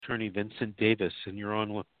Attorney Vincent Davis, and you're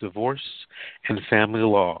on with Divorce and Family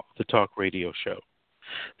Law, the talk radio show.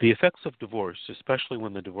 The effects of divorce, especially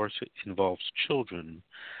when the divorce involves children,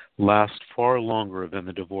 last far longer than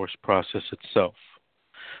the divorce process itself.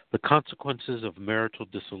 The consequences of marital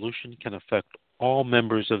dissolution can affect all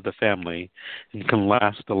members of the family and can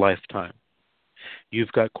last a lifetime.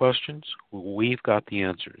 You've got questions? We've got the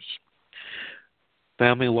answers.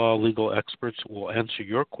 Family law legal experts will answer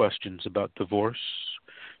your questions about divorce,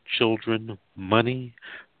 children, money,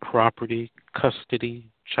 property, custody,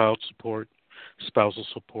 child support, spousal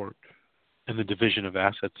support, and the division of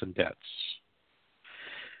assets and debts.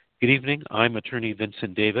 Good evening. I'm Attorney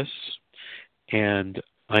Vincent Davis, and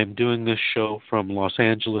I'm doing this show from Los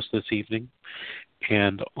Angeles this evening.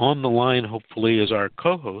 And on the line, hopefully, is our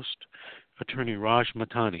co-host, Attorney Raj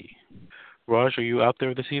Matani. Raj, are you out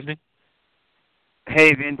there this evening?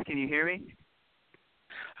 Hey, Vince, can you hear me?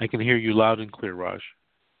 I can hear you loud and clear, Raj.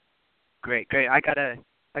 Great. I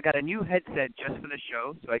got a new headset just for the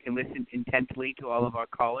show, so I can listen intently to all of our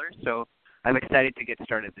callers. So I'm excited to get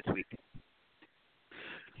started this week.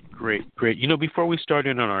 Great. You know, before we start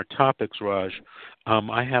in on our topics, Raj,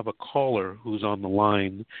 I have a caller who's on the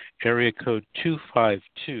line, area code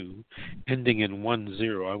 252, ending in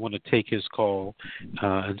 10. I want to take his call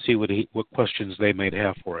and see what questions they might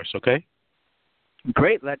have for us. Okay?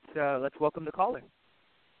 Great. Let's welcome the caller.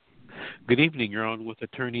 Good evening. You're on with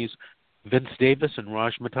attorneys Vince Davis and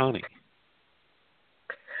Raj Matani.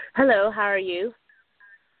 Hello. How are you?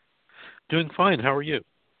 Doing fine. How are you?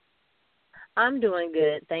 I'm doing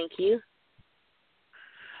good, thank you.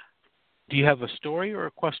 Do you have a story or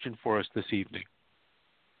a question for us this evening?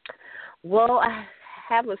 Well, I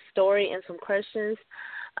have a story and some questions.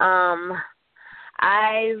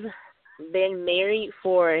 I've been married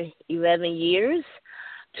for 11 years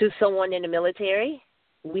to someone in the military.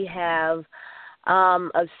 We have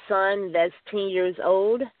a son that's 10 years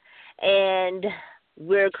old, and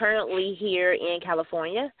we're currently here in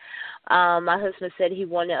California. My husband said he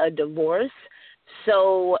wanted a divorce,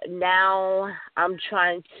 so now I'm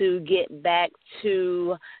trying to get back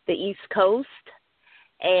to the East Coast,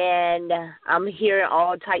 and I'm hearing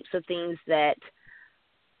all types of things that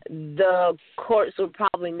the courts would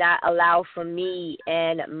probably not allow for me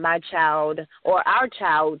and my child or our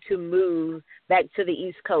child to move back to the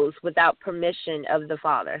East Coast without permission of the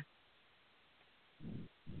father.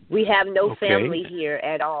 We have no family here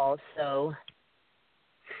at all, so.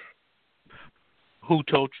 Who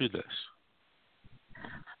told you this?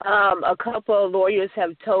 A couple of lawyers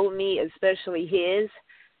have told me, especially his.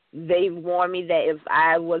 They've warned me that if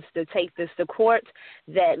I was to take this to court,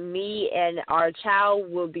 that me and our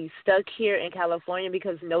child will be stuck here in California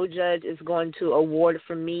because no judge is going to award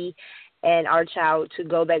for me and our child to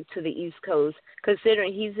go back to the East Coast.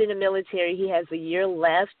 Considering he's in the military, he has a year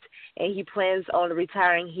left, and he plans on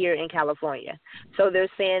retiring here in California. So they're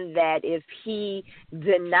saying that if he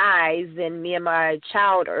denies, then me and our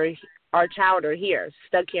child are here,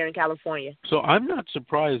 stuck here in California. So I'm not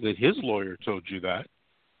surprised that his lawyer told you that,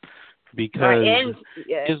 because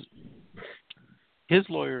his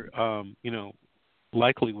lawyer,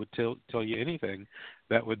 likely would tell you anything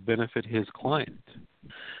that would benefit his client.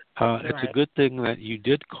 It's a good thing that you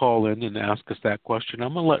did call in and ask us that question.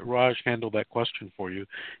 I'm going to let Raj handle that question for you.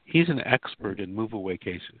 He's an expert in move-away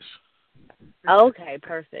cases. Okay,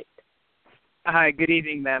 perfect. Hi, good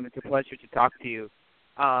evening, ma'am. It's a pleasure to talk to you.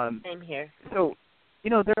 Same here. So,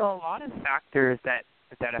 there are a lot of factors that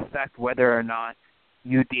affect whether or not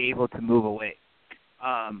you'd be able to move away.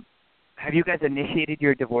 Have you guys initiated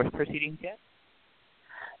your divorce proceedings yet?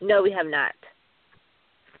 No, we have not.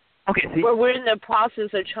 Okay. So we're in the process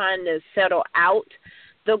of trying to settle out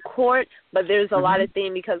the court, but there's a lot of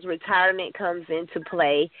things because retirement comes into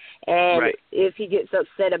play, and if he gets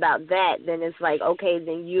upset about that, then it's like, okay,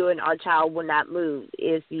 then you and our child will not move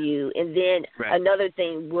and then another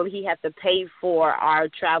thing, will he have to pay for our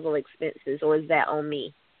travel expenses, or is that on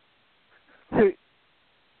me? So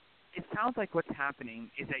it sounds like what's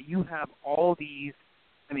happening is that you have all these,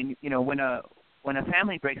 when a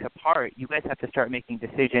family breaks apart, you guys have to start making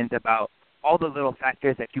decisions about all the little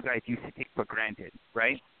factors that you guys used to take for granted,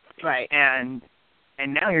 right? Right. And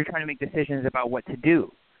now you're trying to make decisions about what to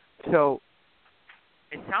do. So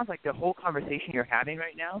it sounds like the whole conversation you're having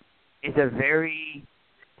right now is a very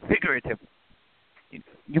figurative.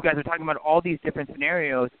 You guys are talking about all these different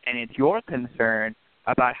scenarios, and it's your concern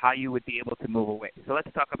about how you would be able to move away. So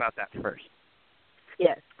let's talk about that first.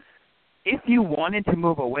 Yes. If you wanted to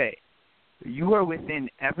move away, you are within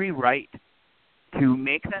every right to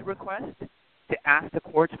make that request, to ask the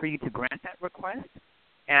courts for you to grant that request,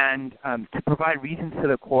 and to provide reasons to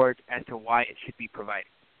the court as to why it should be provided.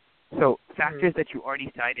 So factors that you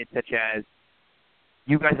already cited, such as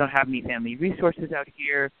you guys don't have any family resources out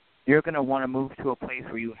here, you're going to want to move to a place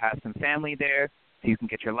where you have some family there so you can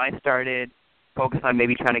get your life started, focus on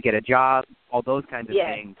maybe trying to get a job, all those kinds of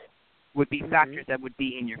things would be factors that would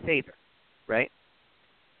be in your favor, right?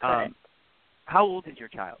 How old is your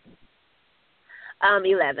child?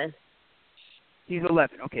 11. He's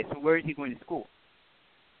 11. Okay, so where is he going to school?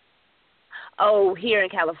 Oh, here in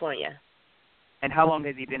California. And how long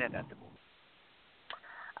has he been at that school?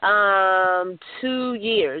 2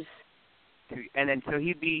 years. And then so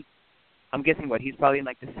he'd be, I'm guessing what, he's probably in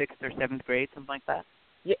like the 6th or 7th grade, something like that?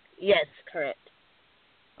 Yes, correct.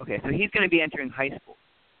 Okay, so he's going to be entering high school.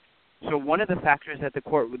 So one of the factors that the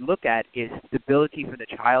court would look at is stability for the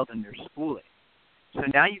child and their schooling. So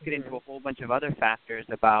now you get into a whole bunch of other factors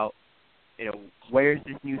about, you know, where's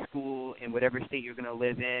this new school in whatever state you're going to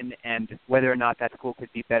live in, and whether or not that school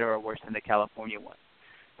could be better or worse than the California one.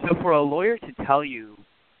 So for a lawyer to tell you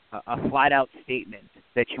a flat-out statement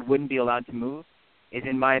that you wouldn't be allowed to move is,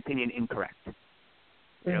 in my opinion, incorrect.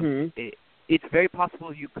 You know, it's very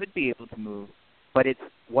possible you could be able to move, but it's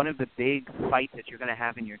one of the big fights that you're going to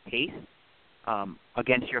have in your case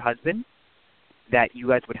against your husband that you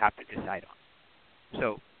guys would have to decide on.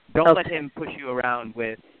 So don't let him push you around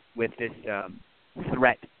with this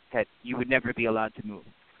threat that you would never be allowed to move.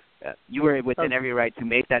 You are within every right to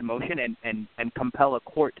make that motion and compel a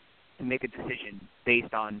court to make a decision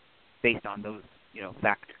based on those, you know,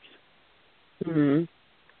 factors. Mm-hmm.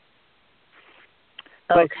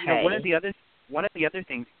 But you know, one of the other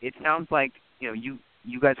things, it sounds like, you know,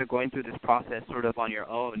 you guys are going through this process sort of on your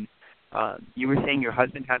own. You were saying your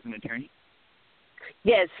husband has an attorney?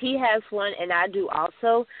 Yes, he has one, and I do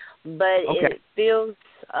also. But it feels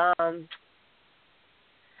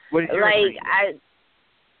what is your like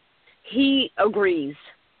he agrees.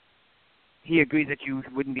 He agrees that you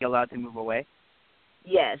wouldn't be allowed to move away?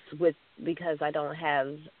 Yes, because I don't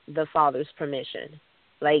have the father's permission.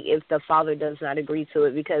 Like, if the father does not agree to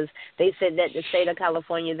it, because they said that the state of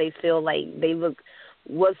California, they feel like they look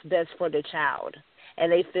what's best for the child.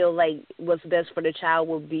 And they feel like what's best for the child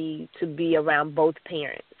would be to be around both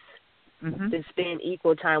parents, to spend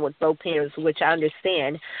equal time with both parents, which I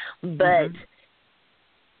understand. But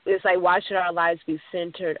it's like, why should our lives be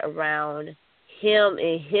centered around him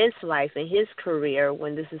and his life and his career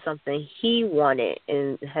when this is something he wanted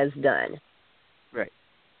and has done? Right.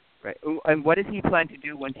 And what does he plan to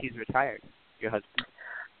do once he's retired, your husband?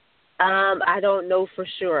 I don't know for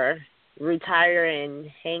sure. Retire and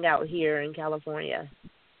hang out here in California.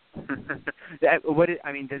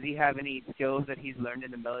 Does he have any skills that he's learned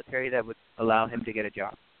in the military that would allow him to get a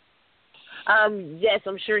job? Yes,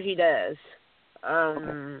 I'm sure he does.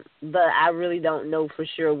 But I really don't know for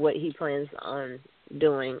sure what he plans on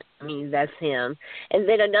doing. I mean, that's him. And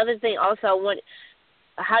then another thing also,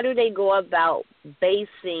 how do they go about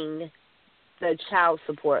basing the child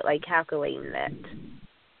support, like calculating that?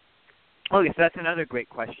 Okay, so that's another great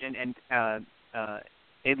question, and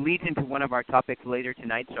it leads into one of our topics later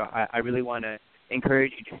tonight, so I really want to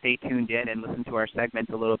encourage you to stay tuned in and listen to our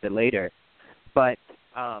segments a little bit later. But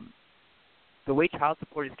the way child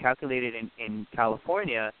support is calculated in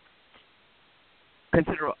California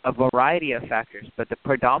consider a variety of factors, but the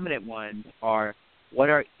predominant ones are what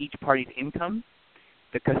are each party's income,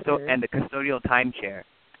 and the custodial time share.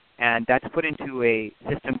 And that's put into a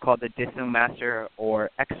system called the dissolution master or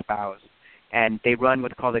ex-spouse, and they run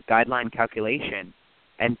what's called a guideline calculation.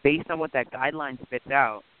 And based on what that guideline spits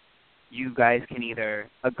out, you guys can either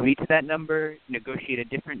agree to that number, negotiate a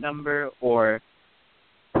different number, or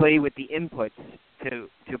play with the inputs to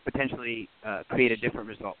potentially create a different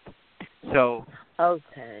result. So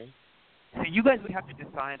you guys would have to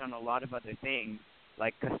decide on a lot of other things,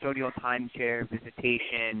 like custodial timeshare,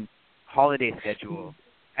 visitation, holiday schedule,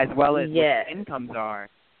 as well as what your incomes are,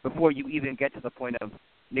 before you even get to the point of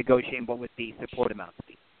negotiating what would the support amount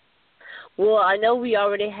be. Well, I know we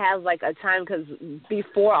already have like a time, because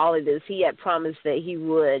before all of this, he had promised that he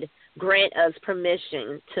would grant us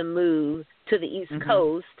permission to move to the East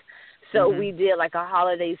Coast. So we did like a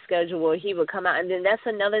holiday schedule where he would come out. And then that's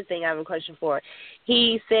another thing I have a question for.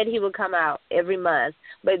 He said he would come out every month,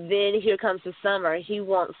 but then here comes the summer. He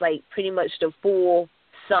wants like pretty much the full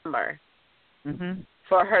summer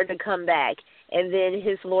for her to come back. And then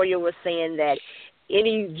his lawyer was saying that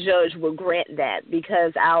any judge will grant that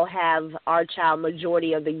because I'll have our child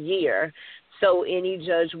majority of the year. So any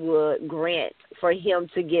judge would grant for him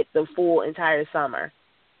to get the full entire summer.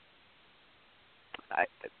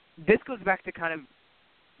 This goes back to kind of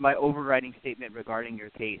my overriding statement regarding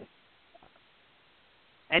your case.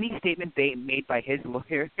 Any statement made by his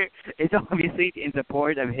lawyer is obviously in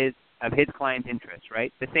support of his of his client's interests,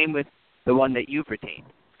 right? The same with the one that you've retained.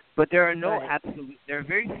 But there are no Right. absolute. There are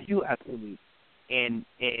very few absolutes in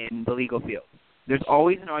the legal field. There's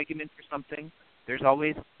always an argument for something. There's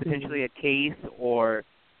always potentially a case or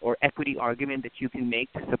equity argument that you can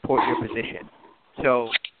make to support your position.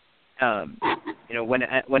 So,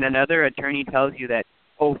 when another attorney tells you that,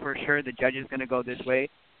 oh, for sure the judge is going to go this way,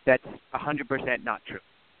 that's 100% not true.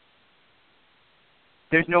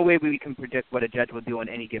 There's no way we can predict what a judge will do on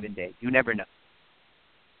any given day. You never know.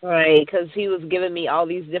 Right, because he was giving me all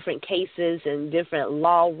these different cases and different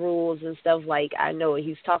law rules and stuff. Like, I know what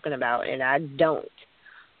he's talking about, and I don't.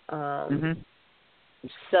 So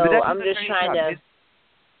I'm just trying to.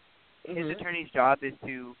 His attorney's job is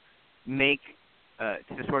to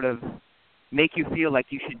sort of make you feel like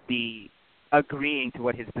you should be agreeing to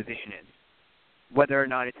what his position is, whether or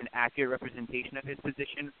not it's an accurate representation of his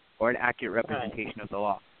position or an accurate representation of the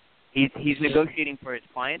law. He's negotiating for his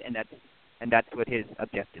client, and that's what his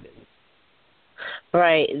objective is.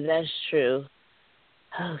 Right, that's true.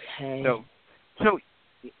 Okay. So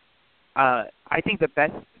I think the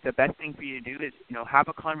best thing for you to do is have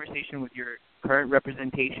a conversation with your current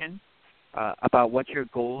representation about what your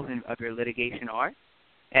goals of your litigation are,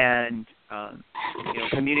 and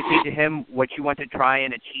communicate to him what you want to try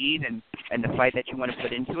and achieve and the fight that you want to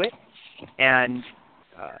put into it, and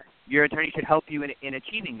your attorney should help you in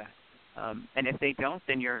achieving that. And if they don't,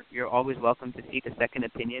 then you're always welcome to seek a second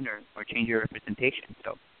opinion or change your representation.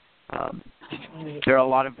 So there are a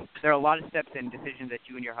lot of steps and decisions that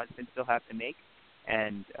you and your husband still have to make,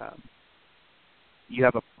 and you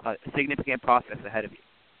have a significant process ahead of you.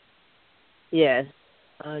 Yes,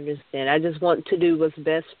 I understand. I just want to do what's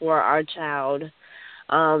best for our child,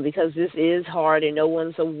 because this is hard and no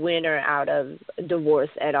one's a winner out of divorce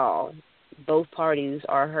at all. Both parties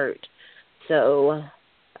are hurt. So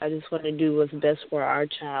I just want to do what's best for our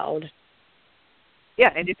child. Yeah,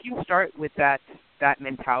 and if you start with that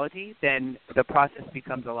mentality, then the process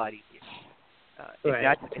becomes a lot easier.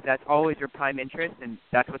 If that's always your prime interest, and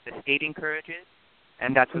that's what the state encourages,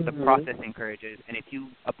 and that's what the process encourages, and if you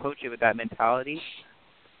approach it with that mentality,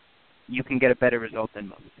 you can get a better result than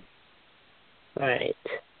most. Right.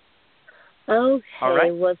 Okay. All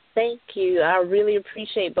right. Well, thank you. I really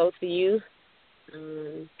appreciate both of you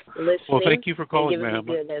listening. Well, thank you for calling, and ma'am.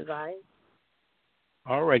 giving me good advice.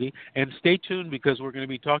 All righty. And stay tuned because we're going to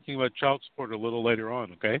be talking about child support a little later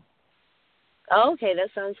on, okay? Okay, that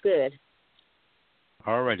sounds good.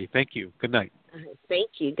 All righty. Thank you. Good night. Thank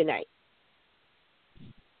you. Good night.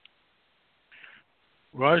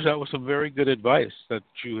 Raj, that was some very good advice that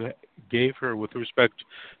you gave her with respect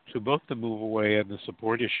to both the move away and the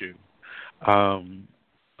support issue.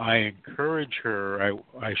 I encourage her,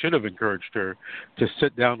 I should have encouraged her to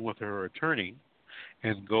sit down with her attorney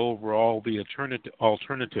and go over all the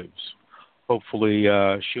alternatives. Hopefully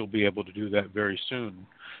she'll be able to do that very soon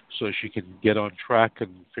so she can get on track and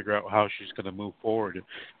figure out how she's going to move forward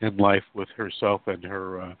in life with herself and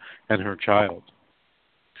her child.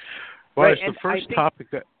 Well, Right, it's the first topic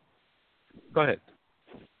that... Go ahead.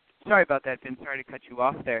 Sorry about that, Vin. Sorry to cut you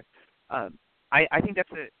off there. I think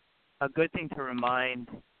that's a good thing to remind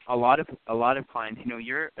a lot of clients.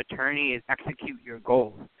 Your attorney is execute your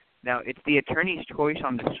goals. Now, it's the attorney's choice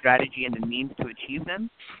on the strategy and the means to achieve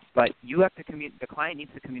them, but you have to the client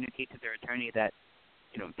needs to communicate to their attorney that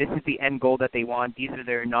this is the end goal that they want. These are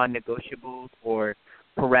their non-negotiables or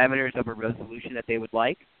parameters of a resolution that they would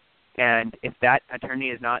like. And if that attorney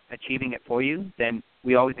is not achieving it for you, then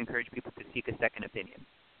we always encourage people to seek a second opinion.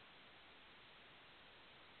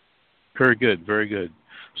 Very good, very good.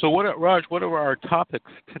 So, Raj, what are our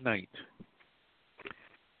topics tonight?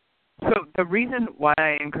 So the reason why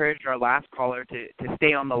I encouraged our last caller to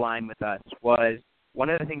stay on the line with us was one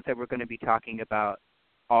of the things that we're going to be talking about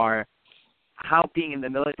are how being in the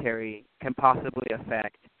military can possibly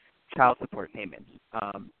affect child support payments.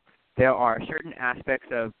 There are certain aspects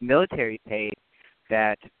of military pay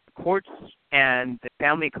that courts and the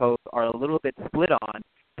family code are a little bit split on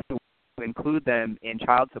to include them in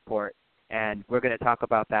child support, and we're going to talk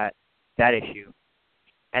about that issue.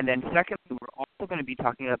 And then secondly, we're also going to be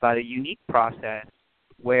talking about a unique process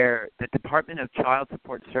where the Department of Child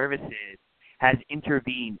Support Services has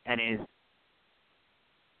intervened and is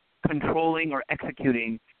controlling or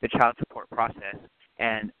executing the child support process.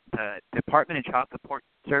 And the Department of Child Support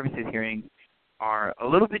Services hearings are a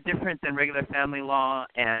little bit different than regular family law,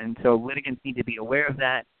 and so litigants need to be aware of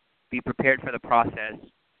that, be prepared for the process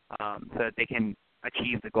so that they can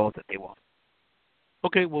achieve the goals that they want.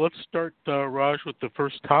 Okay, well, let's start, Raj, with the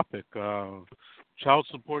first topic, child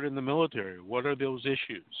support in the military. What are those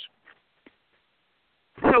issues?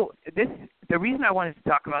 So the reason I wanted to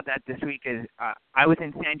talk about that this week is I was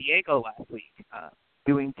in San Diego last week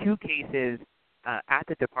doing two cases at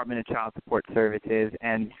the Department of Child Support Services,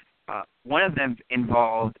 and one of them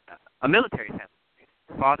involved a military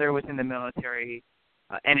family. Father was in the military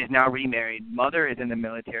and is now remarried. Mother is in the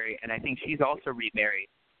military, and I think she's also remarried.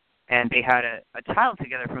 And they had a child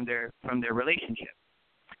together from their relationship.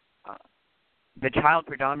 The child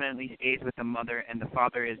predominantly stays with the mother, and the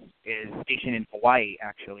father is stationed in Hawaii,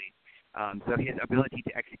 actually. So his ability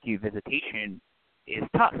to execute visitation is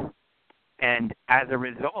tough. And as a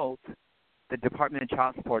result, the Department of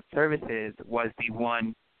Child Support Services was the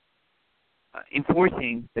one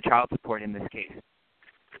enforcing the child support in this case.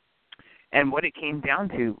 And what it came down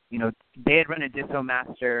to, they had run a disso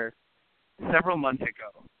master several months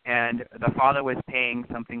ago, and the father was paying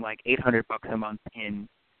something like $800 a month in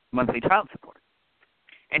monthly child support.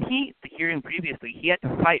 And the hearing previously, he had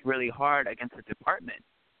to fight really hard against the department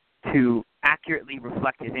to accurately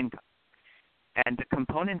reflect his income. And the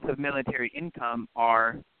components of military income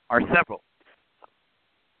are several.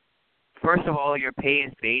 First of all, your pay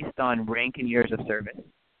is based on rank and years of service.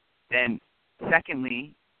 Then,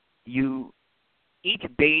 secondly, each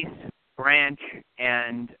base, branch,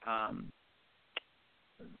 and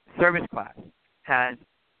service class has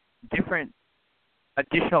different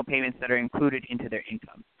additional payments that are included into their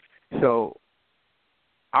income. So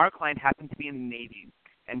our client happens to be in the Navy,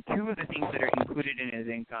 and two of the things that are included in his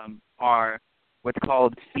income are what's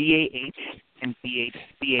called BAH and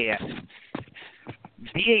BAS.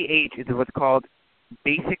 BAH is what's called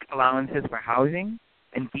basic allowances for housing,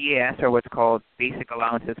 and BAS are what's called basic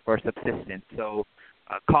allowances for subsistence, so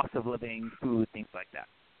cost of living, food, things like that.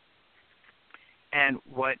 And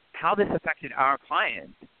how this affected our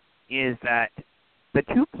client is that the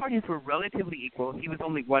two parties were relatively equal. He was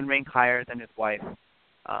only one rank higher than his wife.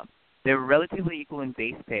 They were relatively equal in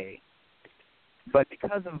base pay. But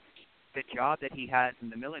because of the job that he has in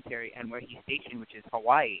the military and where he's stationed, which is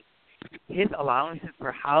Hawaii, his allowances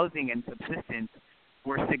for housing and subsistence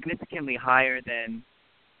were significantly higher than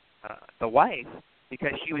the wife,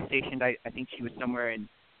 because she was stationed, I think she was somewhere in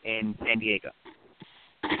San Diego.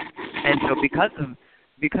 And so because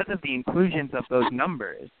of the inclusions of those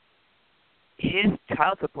numbers, his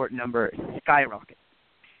child support number skyrocketed.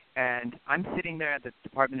 And I'm sitting there at the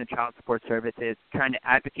Department of Child Support Services trying to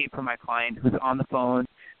advocate for my client who's on the phone,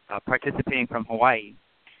 participating from Hawaii,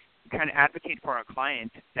 trying to advocate for our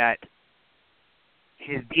client that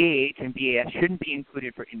his BAH and BAS shouldn't be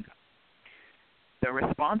included for income. The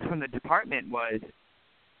response from the department was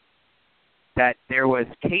that there was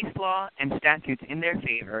case law and statutes in their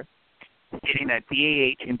favor stating that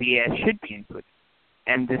BAH and BAS should be included.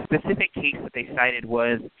 And the specific case that they cited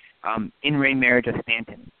was in re Marriage of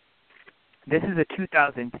Stanton. This is a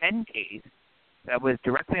 2010 case that was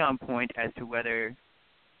directly on point as to whether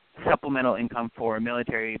supplemental income for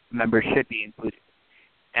military members should be included.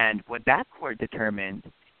 And what that court determined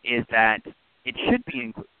is that it should be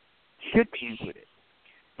included.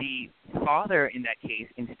 The father in that case,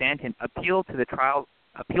 in Stanton, appealed to the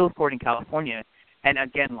appeals court in California and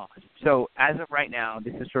again lost. So as of right now,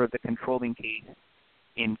 this is sort of the controlling case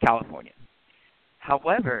in California.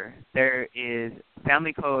 However, there is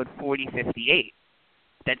Family Code 4058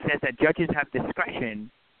 that says that judges have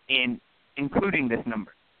discretion in including this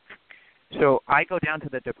number. So I go down to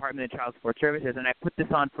the Department of Child Support Services and I put this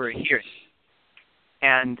on for a hearing.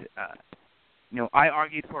 And I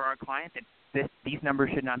argued for our client that these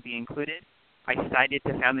numbers should not be included. I cited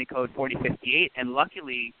to Family Code 4058, and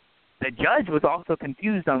luckily the judge was also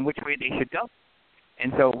confused on which way they should go.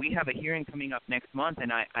 And so we have a hearing coming up next month,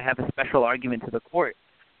 and I have a special argument to the court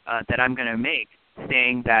that I'm going to make,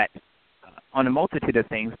 saying that on a multitude of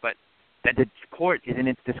things, but that the court is in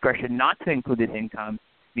its discretion not to include this income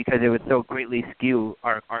because it would so greatly skew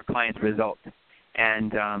our client's result.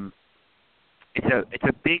 And it's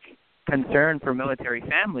a big concern for military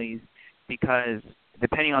families because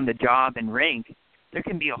depending on the job and rank, there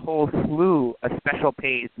can be a whole slew of special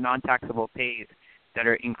pays, non-taxable pays that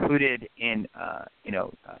are included in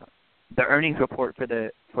the earnings report for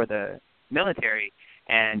the military,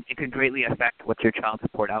 and it could greatly affect what's your child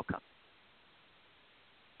support outcome.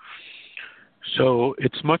 So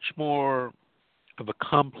it's much more of a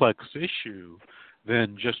complex issue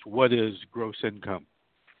than just what is gross income.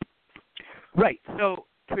 Right. So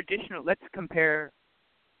let's compare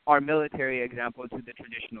our military example to the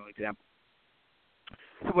traditional example.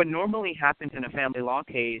 So what normally happens in a family law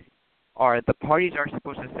case are the parties are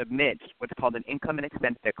supposed to submit what's called an income and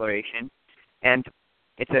expense declaration, and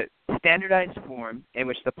it's a standardized form in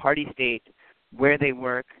which the parties state where they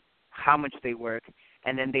work, how much they work,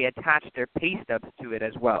 and then they attach their pay stubs to it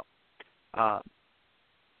as well.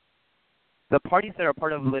 The parties that are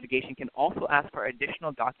part of the litigation can also ask for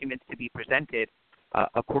additional documents to be presented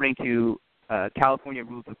according to California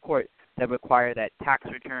rules of court that require that tax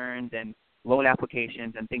returns and loan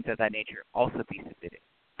applications and things of that nature also be submitted.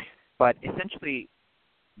 But essentially,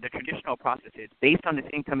 the traditional process is based on this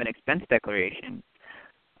income and expense declaration,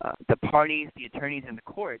 the parties, the attorneys, and the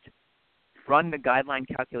court run the guideline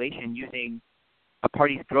calculation using a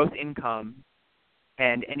party's gross income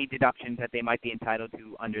and any deductions that they might be entitled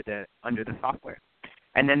to under the software.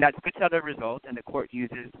 And then that spits out a result, and the court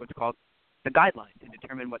uses what's called the guideline to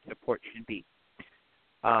determine what support should be.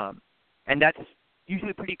 And that's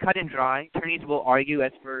usually pretty cut and dry. Attorneys will argue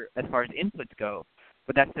as far as inputs go,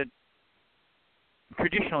 but that's the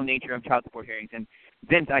traditional nature of child support hearings. And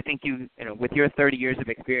Vince, I think you know, with your 30 years of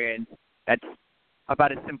experience, that's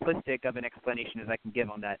about as simplistic of an explanation as I can give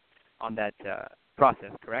on that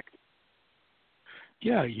process. Correct?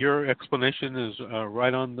 Yeah, your explanation is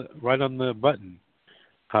right on the button.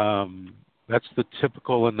 That's the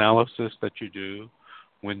typical analysis that you do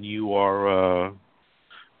when you are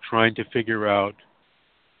trying to figure out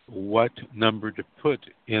what number to put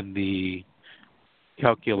in the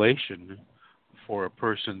calculation for a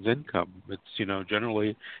person's income. It's, you know,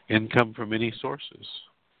 generally income from any sources.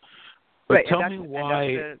 But right, tell me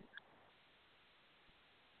why.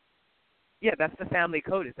 That's the family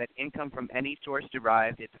code, is that income from any source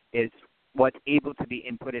derived is what's able to be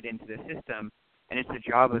inputted into the system, and it's the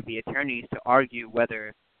job of the attorneys to argue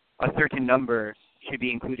whether a certain number should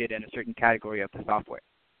be included in a certain category of the software.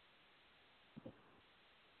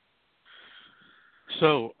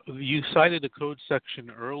 So you cited a code section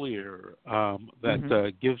earlier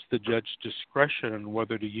that gives the judge discretion on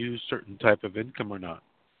whether to use certain type of income or not.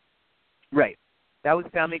 Right. That was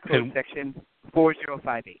Family Code Section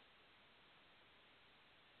 4058.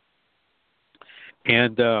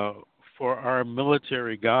 And for our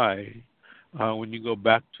military guy, when you go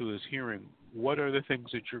back to his hearing, what are the things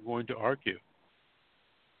that you're going to argue?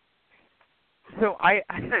 So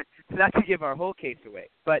not to give our whole case away,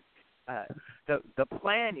 but the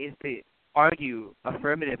plan is to argue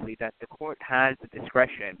affirmatively that the court has the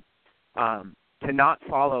discretion to not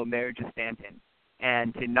follow marriage of Stanton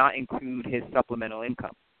and to not include his supplemental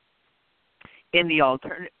income. In the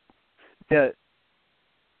alternative, the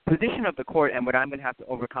position of the court, and what I'm going to have to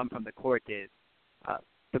overcome from the court, is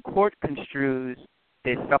the court construes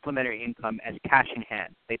this supplementary income as cash in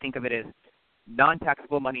hand. They think of it as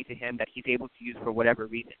non-taxable money to him that he's able to use for whatever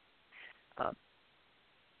reason.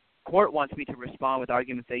 Court wants me to respond with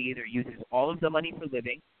arguments that he either uses all of the money for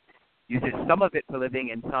living, uses some of it for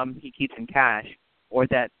living, and some he keeps in cash, or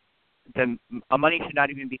that a money should not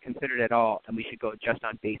even be considered at all, and we should go just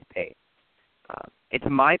on base pay. It's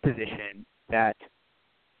my position that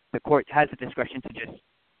the court has the discretion to just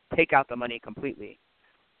take out the money completely,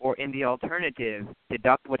 or in the alternative,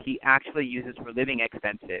 deduct what he actually uses for living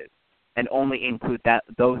expenses and only include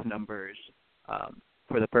those numbers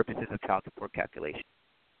for the purposes of child support calculation.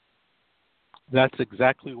 That's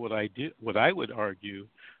exactly what I would argue,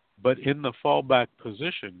 but in the fallback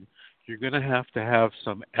position, you're going to have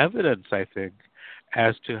some evidence, I think,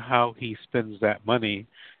 as to how he spends that money,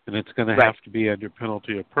 and it's going to have to be under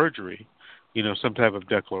penalty of perjury, you know, some type of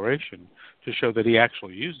declaration to show that he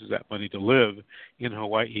actually uses that money to live in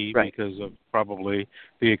Hawaii because of probably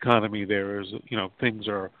the economy there is, you know, things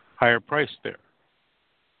are higher priced there.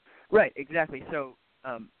 Right, exactly. So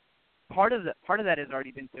part of that has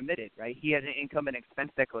already been submitted, right? He has an income and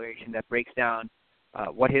expense declaration that breaks down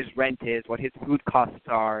what his rent is, what his food costs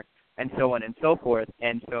are, and so on and so forth.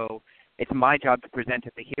 And so it's my job to present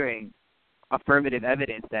at the hearing affirmative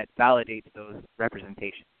evidence that validates those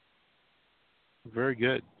representations. Very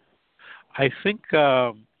good. I think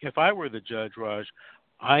if I were the judge, Raj,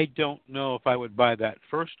 I don't know if I would buy that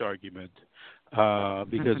first argument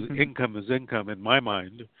because income is income in my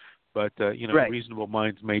mind, but you know, reasonable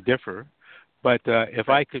minds may differ. But if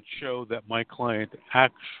I could show that my client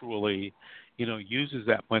actually, you know, uses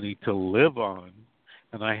that money to live on,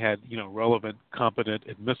 and I had, you know, relevant, competent,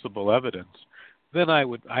 admissible evidence, then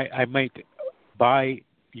I might buy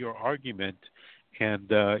your argument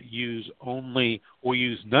and use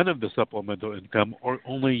none of the supplemental income, or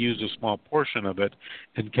only use a small portion of it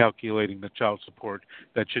in calculating the child support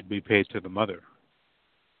that should be paid to the mother.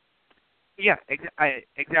 Yeah,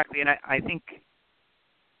 exactly. And I think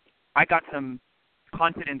I got some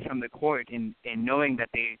confidence from the court in knowing that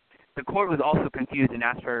the court was also confused and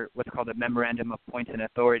asked for what's called a memorandum of points and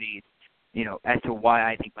authorities, you know, as to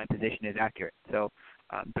why I think my position is accurate. So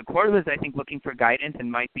the court was, I think, looking for guidance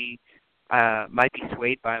and might be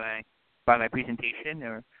swayed by by my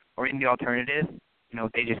presentation, or in the alternative,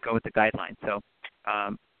 they just go with the guidelines. So,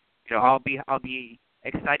 I'll be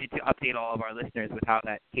excited to update all of our listeners with how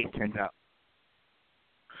that case turns out.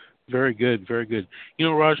 Very good, very good.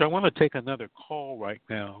 Raj, I want to take another call right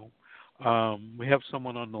now. We have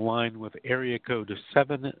someone on the line with area code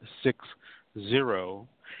 760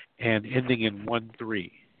 and ending in 13.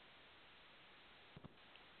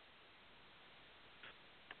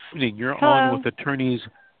 Evening, you're Hello. on with attorneys.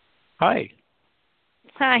 Hi.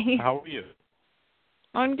 Hi. How are you?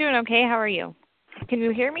 I'm doing okay. How are you? Can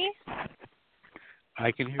you hear me?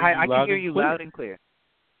 I can hear you I loud can hear and you clear. loud and clear.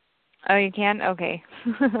 Oh, you can? Okay.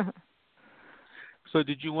 So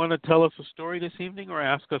did you want to tell us a story this evening or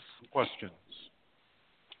ask us some questions?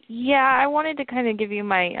 Yeah, I wanted to kind of give you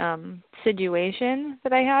my situation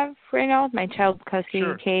that I have right now with my child custody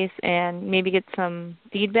case and maybe get some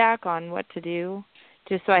feedback on what to do,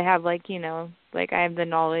 just so I have, I have the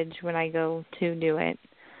knowledge when I go to do it.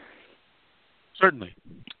 Certainly.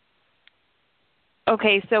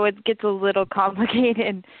 Okay, so it gets a little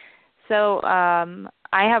complicated. So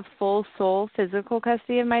I have full sole physical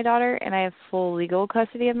custody of my daughter, and I have full legal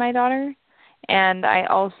custody of my daughter, and I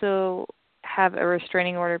also have a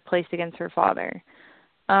restraining order placed against her father.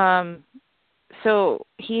 So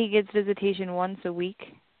he gets visitation once a week,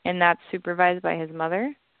 and that's supervised by his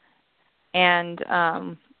mother. And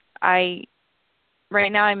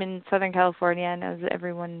right now I'm in Southern California, and as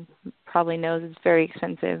everyone probably knows, it's very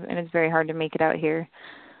expensive, and it's very hard to make it out here.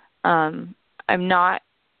 I'm not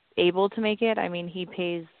able to make it. I mean, he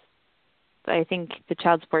pays, I think the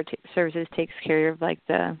child support services takes care of I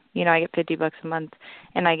get $50 a month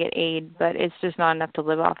and I get aid, but it's just not enough to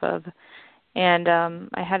live off of. And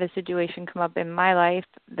I had a situation come up in my life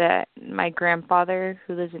that my grandfather,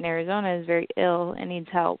 who lives in Arizona, is very ill and needs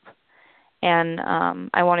help. And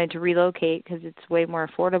I wanted to relocate because it's way more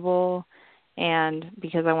affordable and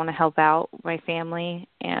because I want to help out my family.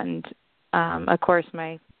 And, of course,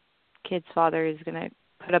 my kid's father is going to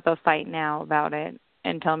put up a fight now about it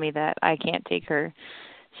and tell me that I can't take her.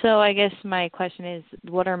 So I guess my question is,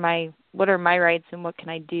 what are my rights and what can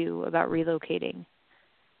I do about relocating?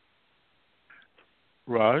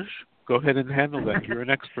 Raj, go ahead and handle that. You're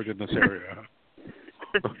an expert in this area.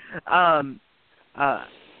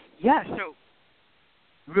 Yeah, so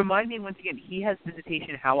remind me once again, he has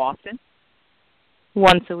visitation how often?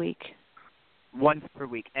 Once a week. Once per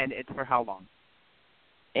week. And it's for how long?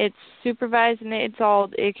 It's supervised, and I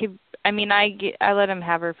let him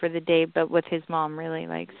have her for the day, but with his mom, really,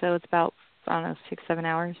 so it's about, 6-7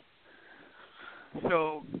 hours.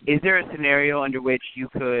 So is there a scenario under which you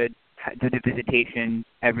could do the visitation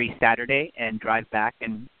every Saturday and drive back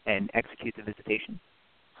and execute the visitation?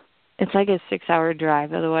 It's like a 6-hour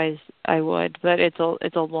drive, otherwise I would, but it's a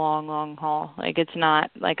long, long haul. It's not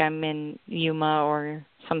like I'm in Yuma or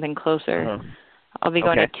something closer. Uh-huh. I'll be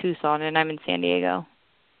going to Tucson, and I'm in San Diego.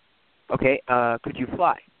 Okay, could you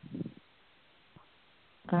fly?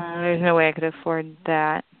 There's no way I could afford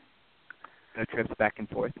that. No trips back and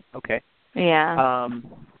forth. Okay. Yeah.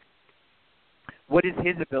 What is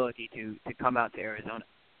his ability to come out to Arizona?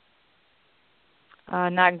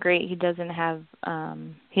 Not great. He doesn't have a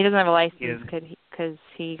license because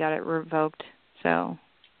he got it revoked. So.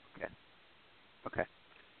 Okay.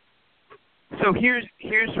 So here's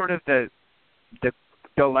sort of the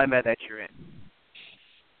dilemma that you're in.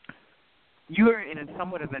 You are in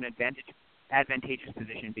somewhat of an advantageous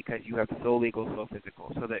position because you have sole legal, sole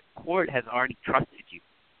physical. So the court has already trusted you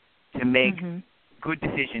to make good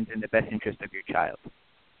decisions in the best interest of your child,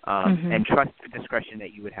 and trust the discretion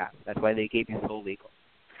that you would have. That's why they gave you sole legal.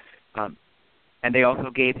 And they also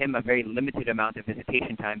gave him a very limited amount of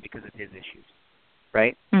visitation time because of his issues,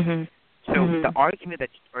 right? So the argument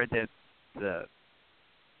or the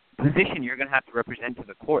position you're going to have to represent to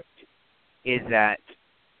the court is that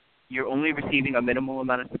you're only receiving a minimal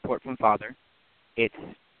amount of support from father.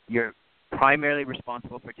 You're primarily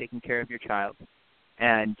responsible for taking care of your child,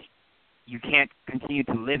 and you can't continue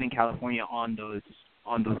to live in California on those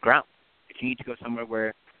grounds. But you need to go somewhere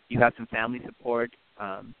where you have some family support,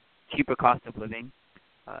 cheaper cost of living,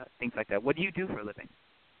 things like that. What do you do for a living?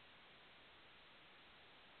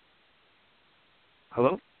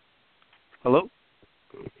 Hello? Hello?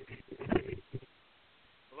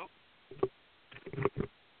 Hello?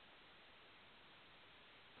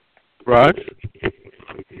 Raj?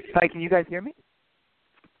 Hi, can you guys hear me?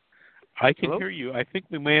 I can hear you. I think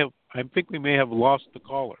we may have lost the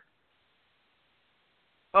caller.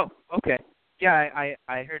 Oh, okay. Yeah,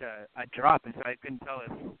 I heard a drop, and so I couldn't tell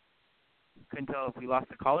if we lost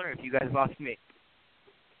the caller or if you guys lost me.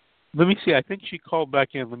 Let me see. I think she called back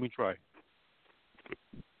in. Let me try.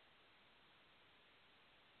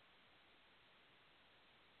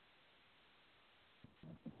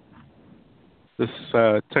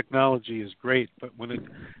 technology is great, but when it,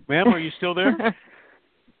 ma'am, are you still there?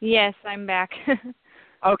 Yes, I'm back.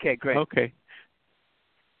 Okay, great. Okay.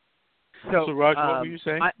 So, Raj, what were you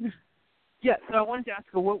saying? So I wanted to ask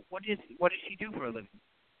her, what does she do for a living?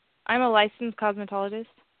 I'm a licensed cosmetologist.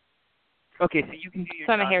 Okay, so you can do your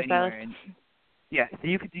So I'm job a anywhere. hairstylist. So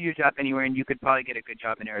you could do your job anywhere, and you could probably get a good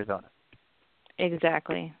job in Arizona.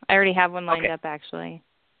 Exactly. I already have one lined up, actually.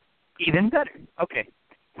 Even better. Okay.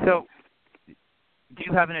 So, do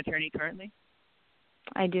you have an attorney currently?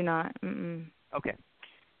 I do not. Mm-mm. Okay.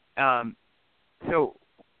 So,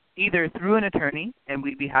 either through an attorney, and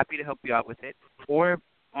we'd be happy to help you out with it, or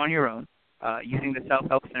on your own, using the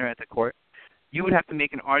self-help center at the court, you would have to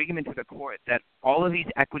make an argument to the court that all of these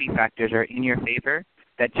equity factors are in your favor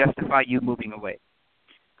that justify you moving away.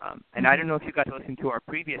 And I don't know if you got to listen to our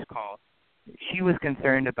previous call. She was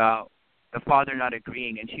concerned about the father not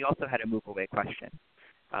agreeing, and she also had a move away question.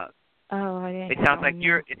 I didn't. It sounds like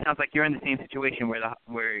you're in the same situation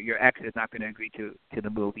where your ex is not going to agree to the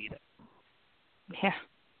move either. Yeah.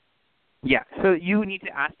 Yeah. So you need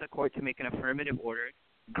to ask the court to make an affirmative order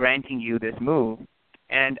granting you this move,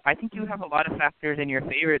 and I think you have a lot of factors in your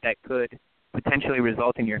favor that could potentially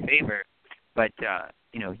result in your favor, but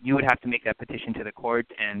you would have to make that petition to the court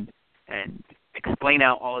and explain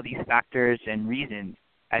out all of these factors and reasons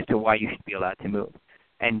as to why you should be allowed to move.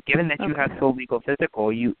 And given that you have sole legal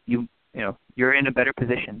physical, you're in a better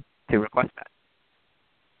position to request that.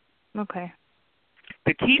 Okay.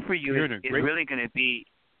 The key for you is really going to be,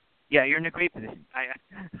 you're in a great position.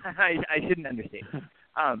 I shouldn't understate.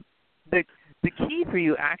 The key for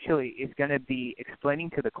you actually is going to be explaining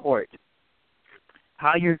to the court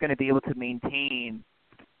how you're going to be able to maintain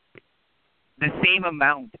the same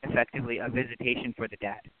amount, effectively, of visitation for the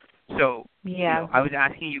dad. So, I was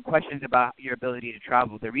asking you questions about your ability to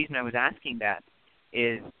travel. The reason I was asking that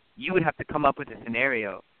is you would have to come up with a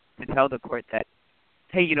scenario to tell the court that,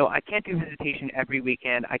 hey, I can't do visitation every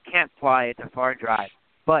weekend. I can't fly. It's a far drive.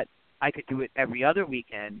 But I could do it every other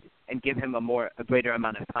weekend and give him a greater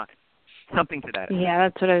amount of time. Something to that effect. Yeah,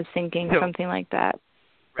 that's what I was thinking, something like that.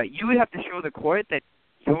 Right. You would have to show the court that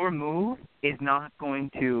your move is not going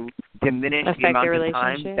to diminish the amount of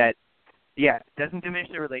time that, doesn't diminish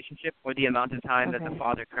the relationship or the amount of time that the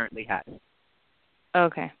father currently has.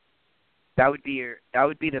 Okay. That would be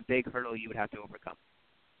the big hurdle you would have to overcome.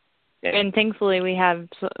 And thankfully we have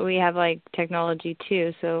like technology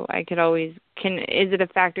too, so I could always is it a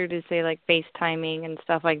factor to say like FaceTiming and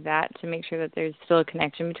stuff like that to make sure that there's still a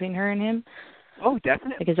connection between her and him? Oh,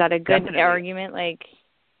 definitely. Like, is that a good argument? Like,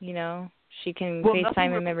 she can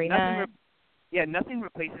FaceTime him every night. Nothing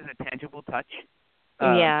replaces a tangible touch.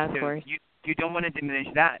 Of course. You don't want to diminish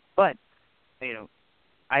that, but I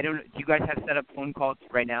don't. Do you guys have set up phone calls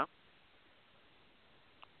right now?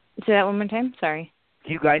 Say that one more time. Sorry.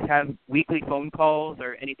 Do you guys have weekly phone calls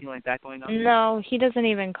or anything like that going on? No, he doesn't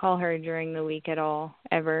even call her during the week at all,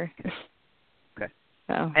 ever. Okay.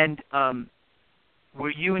 So. And were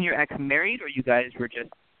you and your ex married, or you guys were just?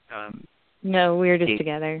 No, we were just dating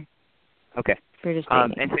together. Okay. We're just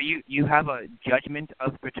dating. And so you have a judgment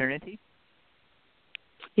of paternity?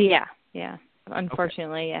 Yeah.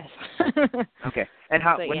 Unfortunately, yes. Okay. And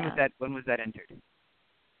when was that entered?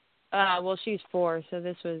 Well, she's 4, so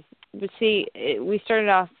this was. But see, we started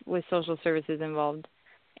off with social services involved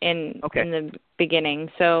in the beginning.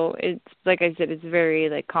 So it's like I said, it's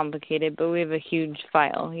very complicated. But we have a huge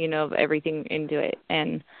file, of everything into it,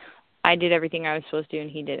 and I did everything I was supposed to, and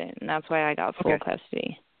he didn't, and that's why I got full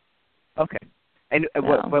custody. Okay. And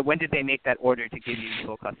when did they make that order to give you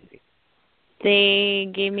full custody?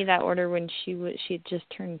 They gave me that order when she had just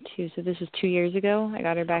turned 2, so this was 2 years ago. I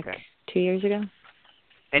got her back 2 years ago.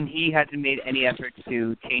 And he hasn't made any efforts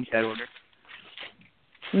to change that order?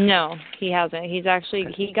 No, he hasn't. It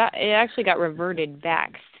actually got reverted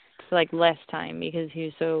back to less time because he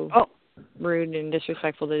was so rude and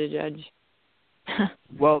disrespectful to the judge.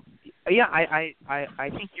 Well, yeah, I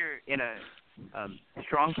think you're in a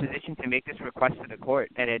strong position to make this request to the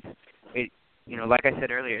court, and it like I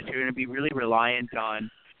said earlier, it's going to be really reliant on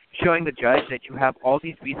showing the judge that you have all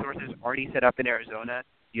these resources already set up in Arizona.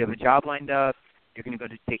 You have a job lined up. You're going to go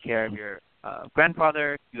to take care of your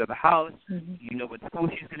grandfather. You have a house. Mm-hmm. You know what school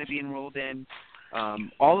she's going to be enrolled in.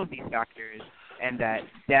 All of these factors, and that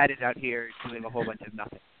dad is out here doing a whole bunch of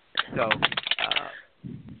nothing. So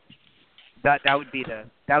that would be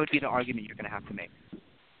the argument you're going to have to make.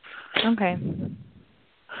 Okay.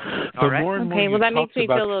 All right. Okay. Well, that makes me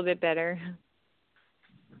feel a little bit better.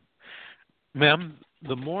 Ma'am,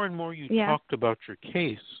 the more and more you talked about your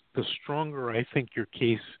case, the stronger I think your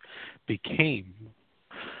case became.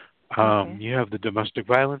 You have the domestic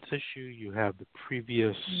violence issue. You have the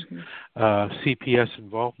previous CPS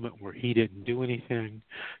involvement where he didn't do anything.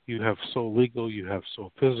 You have sole legal. You have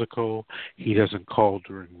sole physical. He doesn't call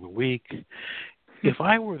during the week. If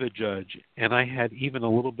I were the judge and I had even a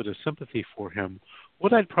little bit of sympathy for him,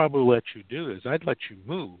 what I'd probably let you do is I'd let you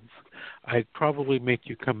move. I'd probably make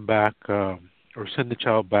you come back or send the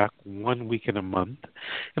child back 1 week in a month,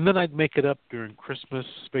 and then I'd make it up during Christmas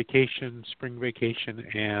vacation, spring vacation,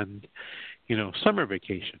 and, summer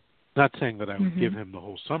vacation. Not saying that I would give him the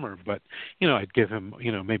whole summer, but, I'd give him,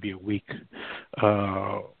 maybe a week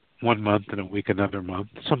 1 month and a week another month,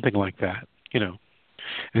 something like that,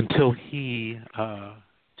 until he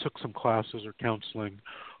took some classes or counseling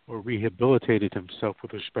or rehabilitated himself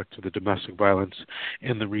with respect to the domestic violence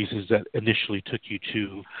and the reasons that initially took you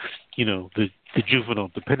to, the juvenile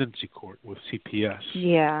dependency court with CPS.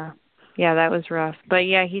 Yeah, that was rough. But,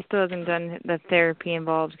 yeah, he still hasn't done the therapy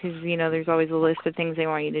involved because, there's always a list of things they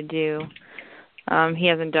want you to do. He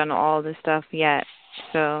hasn't done all the stuff yet.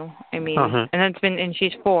 So, I mean, and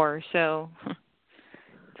she's 4, so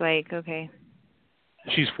it's like, okay.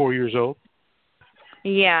 She's 4 years old?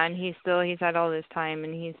 Yeah, and he's had all this time,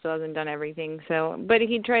 and he still hasn't done everything. So, but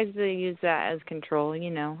he tries to use that as control.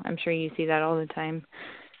 I'm sure you see that all the time.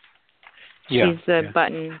 Yeah, she's the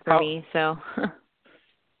button for me. So.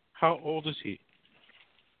 How old is he?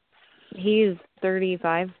 He's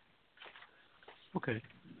 35. Okay.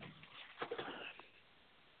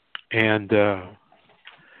 And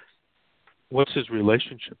what's his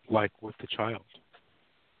relationship like with the child?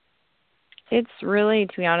 It's really,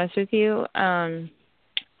 to be honest with you,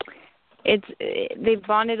 they've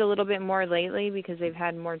bonded a little bit more lately because they've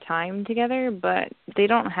had more time together, but they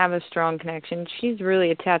don't have a strong connection. She's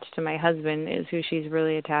really attached to my husband, is who she's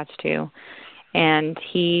really attached to, and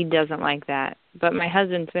he doesn't like that. But my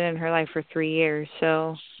husband's been in her life for 3 years,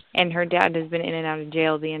 and her dad has been in and out of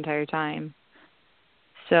jail the entire time.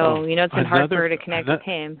 So, it's been hard for her to connect with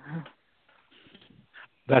him.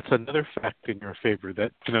 That's another fact in your favor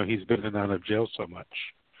that, he's been in and out of jail so much.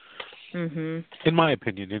 In my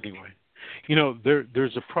opinion, anyway.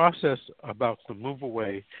 There's a process about the move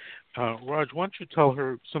away. Raj, why don't you tell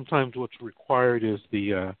her sometimes what's required is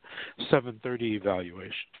the 730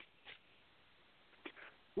 evaluation.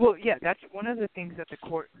 Well, yeah, that's one of the things that the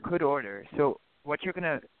court could order. So what you're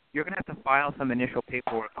gonna have to file some initial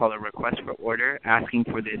paperwork called a request for order, asking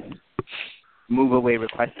for this move away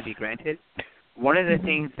request to be granted. One of the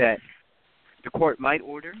things that the court might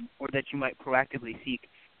order, or that you might proactively seek,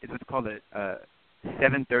 is what's called a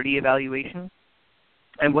 730 evaluation.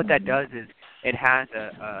 And what that does is it has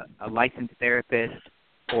a licensed therapist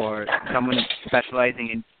or someone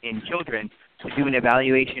specializing in children to do an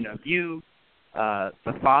evaluation of you,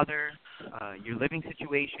 the father, your living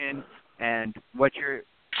situation, and what your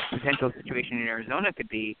potential situation in Arizona could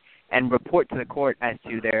be, and report to the court as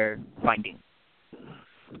to their findings.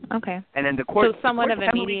 Okay. And then the court. So somewhat of a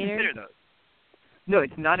mediator. Those. No,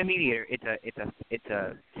 it's not a mediator. It's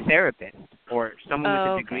a therapist or someone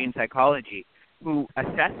with a degree in psychology who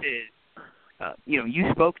assesses.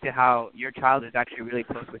 You spoke to how your child is actually really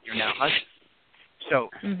close with your now husband. So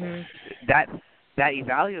that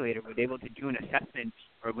evaluator would be able to do an assessment,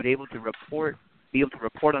 or would be able to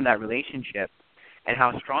report on that relationship and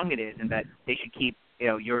how strong it is, and that they should keep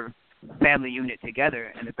your family unit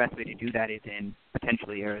together, and the best way to do that is in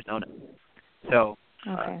potentially Arizona. So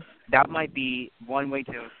that might be one way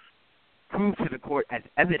to prove to the court as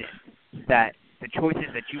evidence that the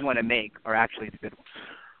choices that you want to make are actually the good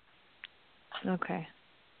ones. Okay.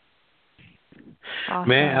 Awesome.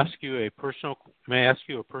 May I ask you a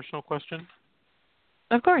personal question?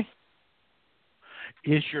 Of course.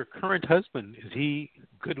 Is your current husband, is he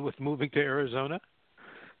good with moving to Arizona?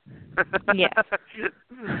 Yes.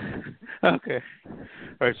 Okay.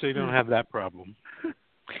 All right, so you don't have that problem.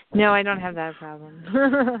 No, I don't have that problem.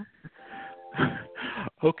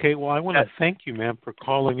 Okay, well, I want to thank you, ma'am, for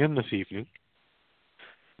calling in this evening.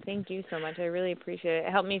 Thank you so much. I really appreciate it.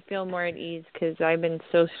 It helped me feel more at ease because I've been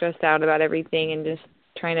so stressed out about everything and just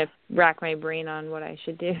trying to rack my brain on what I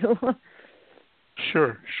should do.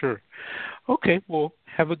 Sure. Okay, well,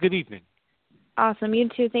 have a good evening. Awesome. You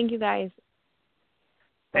too. Thank you, guys.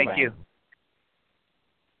 Thank Bye-bye. you.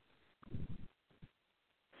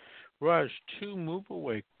 Raj, 2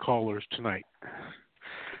 move-away callers tonight.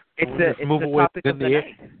 It's the topic of the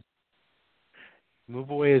night.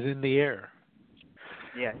 Move-away is in the air.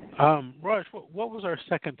 Yes. Raj, what was our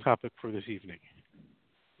second topic for this evening?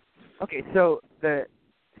 Okay, so the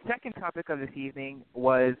second topic of this evening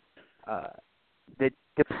was the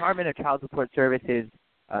Department of Child Support Services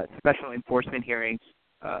special enforcement hearings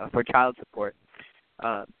for child support.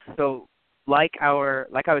 So like I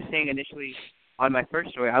was saying initially on my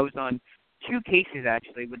first story, I was on 2 cases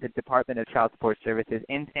actually with the Department of Child Support Services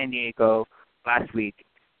in San Diego last week.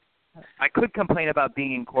 I could complain about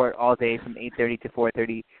being in court all day from 8:30 to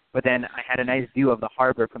 4:30, but then I had a nice view of the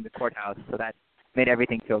harbor from the courthouse, so that made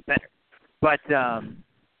everything feel better. But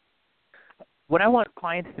what I want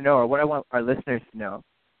clients to know, or what I want our listeners to know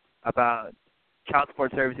about child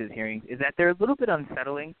support services hearings, is that they're a little bit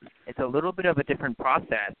unsettling. It's a little bit of a different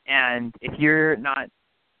process, and if you're not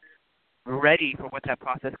ready for what that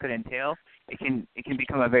process could entail, it can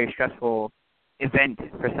become a very stressful event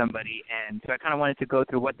for somebody. And so I kind of wanted to go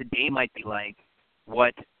through what the day might be like,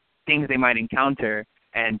 what things they might encounter,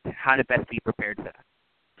 and how to best be prepared for that.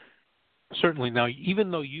 Certainly. Now, even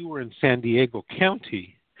though you were in San Diego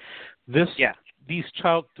County, these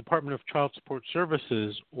Department of Child Support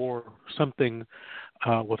Services or something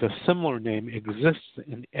with a similar name exists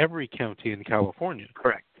in every county in California.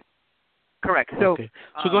 Correct. So, okay.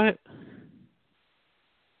 So go ahead.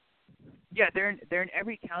 Yeah, they're in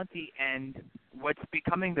every county, and what's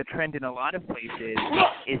becoming the trend in a lot of places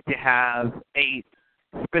is to have a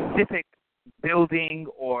specific building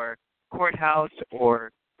or courthouse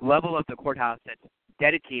or level of the courthouse that's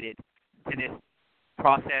dedicated to this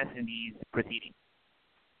process and these proceedings.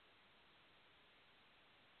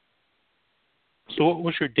 So what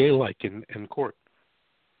was your day like in court?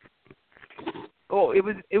 Oh, it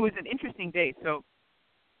was an interesting day. So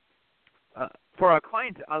for our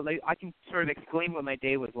clients, I can sort of explain what my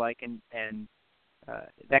day was like, and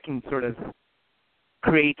that can sort of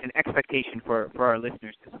create an expectation for our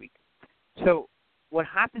listeners this week. So what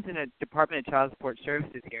happens in a Department of Child Support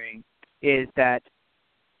Services hearing is that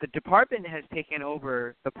the department has taken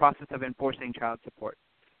over the process of enforcing child support.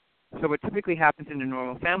 So what typically happens in a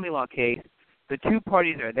normal family law case, the 2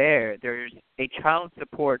 parties are there. There's a child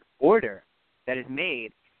support order that is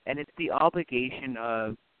made, and it's the obligation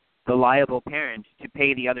of the liable parent to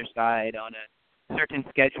pay the other side on a certain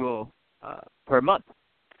schedule per month.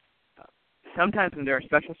 Sometimes when there are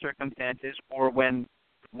special circumstances or when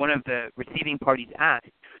one of the receiving parties asks,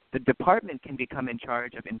 the department can become in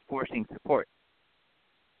charge of enforcing support.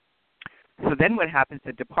 So then what happens,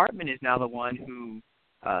 the department is now the one who,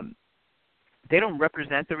 they don't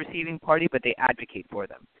represent the receiving party, but they advocate for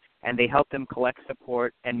them. And they help them collect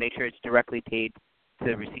support and make sure it's directly paid to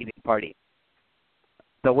the receiving party.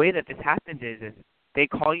 The way that this happens is they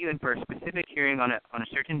call you in for a specific hearing on a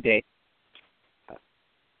certain day.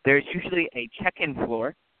 There's usually a check-in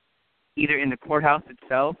floor, either in the courthouse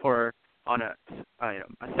itself or on a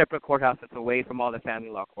separate courthouse that's away from all the family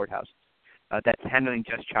law courthouses that's handling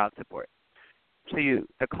just child support. So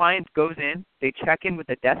the client goes in, they check in with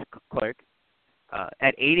the desk clerk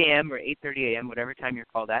at 8 a.m. or 8:30 a.m., whatever time you're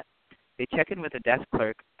called at. They check in with the desk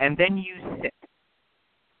clerk, and then you sit.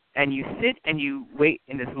 And you sit and you wait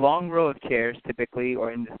in this long row of chairs, typically,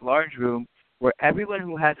 or in this large room where everyone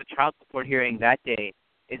who has a child support hearing that day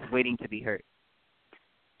is waiting to be heard.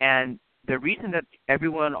 And the reason that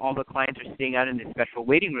all the clients are sitting out in this special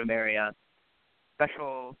waiting room area,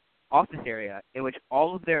 special office area, in which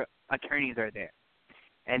all of their attorneys are there.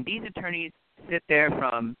 And these attorneys sit there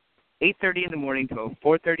from 8:30 in the morning to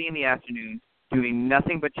 4:30 in the afternoon doing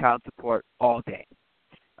nothing but child support all day.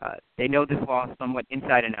 They know this law somewhat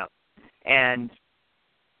inside and out. And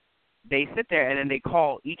they sit there and then they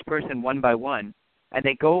call each person one by one, and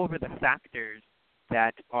they go over the factors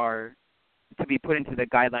that are to be put into the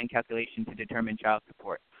guideline calculation to determine child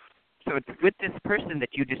support. So it's with this person that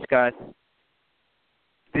you discuss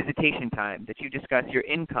visitation time, that you discuss your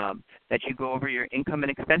income, that you go over your income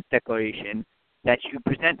and expense declaration, that you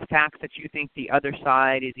present facts that you think the other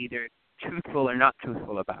side is either truthful or not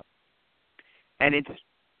truthful about. And it's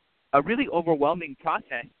a really overwhelming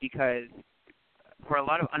process because for a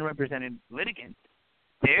lot of unrepresented litigants,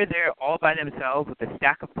 they're there all by themselves with a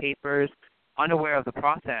stack of papers, unaware of the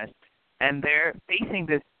process, and they're facing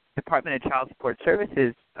this Department of Child Support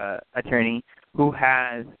Services attorney who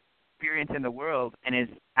has experience in the world and is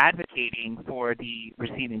advocating for the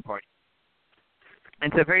receiving party.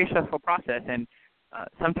 And it's a very stressful process, and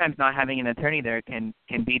sometimes not having an attorney there can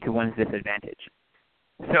be to one's disadvantage.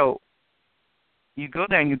 So you go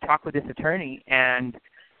there and you talk with this attorney, and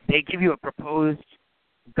they give you a proposed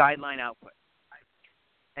guideline output.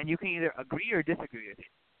 And you can either agree or disagree with it.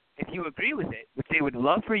 If you agree with it, which they would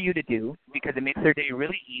love for you to do because it makes their day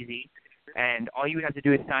really easy, and all you have to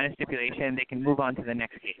do is sign a stipulation, and they can move on to the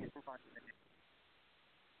next case.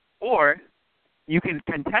 Or you can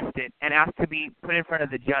contest it and ask to be put in front of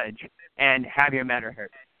the judge and have your matter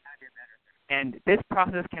heard. And this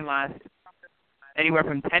process can last anywhere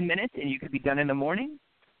from 10 minutes, and you could be done in the morning,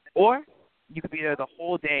 or you could be there the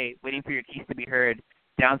whole day waiting for your case to be heard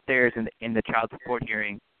downstairs in the child support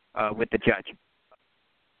hearing with the judge.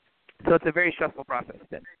 So it's a very stressful process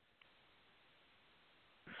then.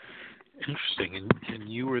 Interesting.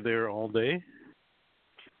 And you were there all day?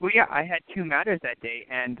 Well, yeah, I had 2 matters that day,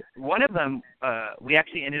 and one of them we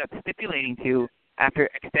actually ended up stipulating to after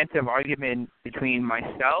extensive argument between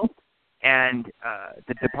myself and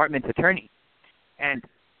the department's attorney. And,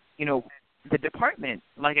 you know, the department,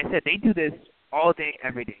 like I said, they do this all day,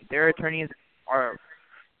 every day. Their attorneys are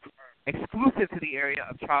exclusive to the area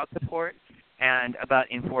of child support and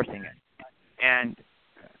about enforcing it. And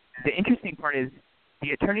the interesting part is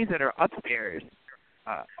the attorneys that are upstairs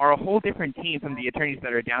are a whole different team from the attorneys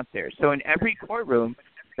that are downstairs. So in every courtroom,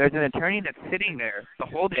 there's an attorney that's sitting there the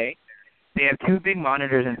whole day. They have 2 big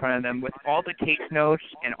monitors in front of them with all the case notes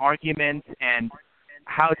and arguments and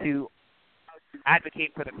how to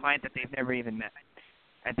advocate for the client that they've never even met.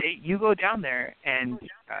 And you go down there and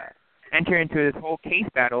enter into this whole case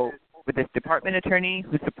battle with this department attorney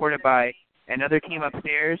who's supported by another team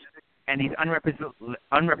upstairs, and these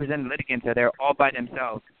unrepresented litigants are there all by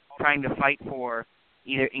themselves trying to fight for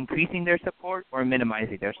either increasing their support or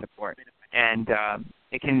minimizing their support. And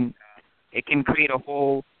it can create a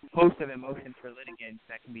whole host of emotions for litigants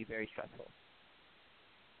that can be very stressful.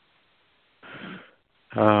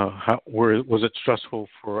 Was it stressful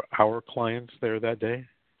for our clients there that day?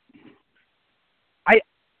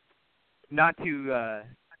 Not to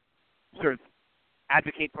sort of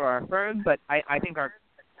advocate for our firm, but I think our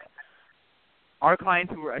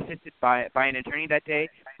clients who were assisted by an attorney that day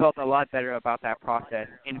felt a lot better about that process.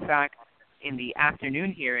 In fact, in the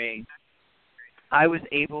afternoon hearing, I was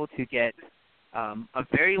able to get a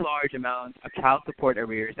very large amount of child support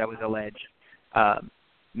arrears that was alleged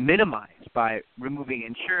minimized by removing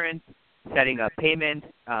insurance, setting up payments,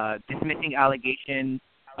 dismissing allegations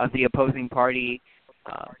of the opposing party.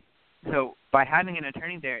 So by having an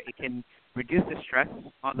attorney there, it can reduce the stress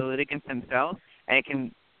on the litigants themselves, and it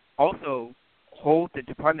can also hold the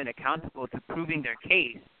department accountable to proving their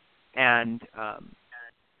case and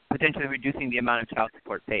potentially reducing the amount of child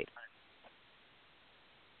support paid.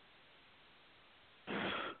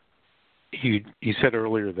 You said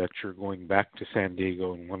earlier that you're going back to San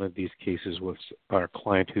Diego in one of these cases with our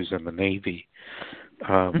client who's in the Navy.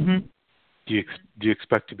 Do you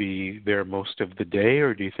expect to be there most of the day,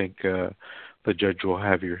 or do you think the judge will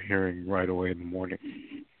have your hearing right away in the morning?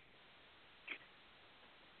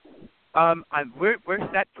 We're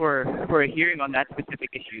set for a hearing on that specific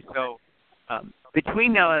issue. So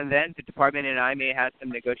between now and then, the department and I may have some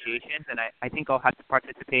negotiations, and I think I'll have to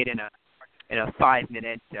participate in a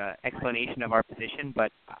 5-minute explanation of our position.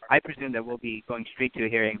 But I presume that we'll be going straight to a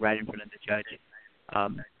hearing right in front of the judge.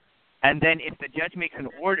 And then if the judge makes an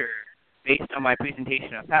order based on my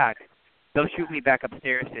presentation of facts, they'll shoot me back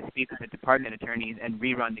upstairs to speak with the department attorneys and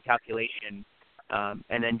rerun the calculation,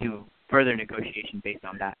 and then do further negotiation based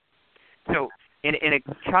on that. So in a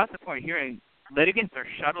child support hearing, litigants are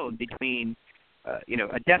shuttled between,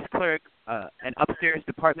 a desk clerk, an upstairs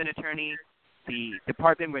department attorney, the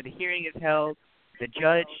department where the hearing is held, the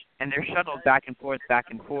judge, and they're shuttled back and forth,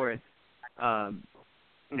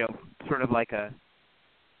 sort of like a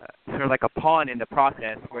pawn in the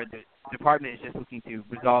process where the department is just looking to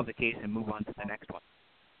resolve the case and move on to the next one.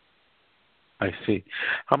 I see.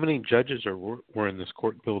 How many judges were in this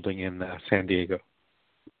court building in San Diego?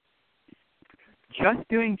 Just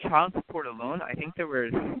doing child support alone, I think there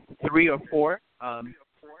were 3 or 4.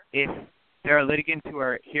 If there are litigants who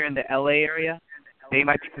are here in the LA area, they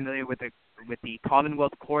might be familiar with the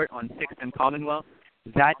Commonwealth Court on 6th and Commonwealth.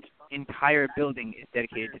 That entire building is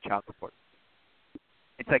dedicated to child support.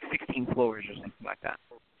 It's like 16 floors or something like that.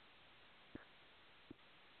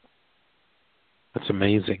 That's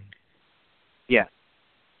amazing. Yeah.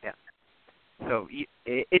 So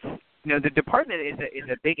it's the department is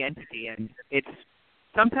a big entity, and it's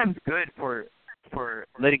sometimes good for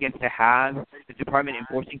litigants to have the department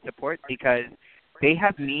enforcing support because they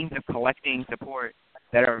have means of collecting support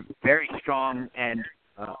that are very strong and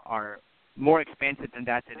are more expansive than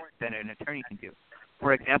an attorney can do.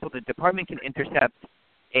 For example, the department can intercept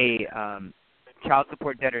a child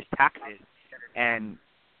support debtor's taxes and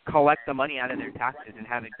collect the money out of their taxes and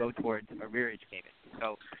have it go towards arrearage payments.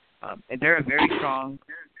 So and they're a very strong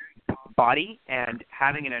body, and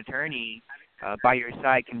having an attorney by your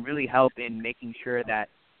side can really help in making sure that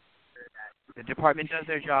the department does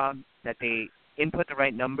their job, that they input the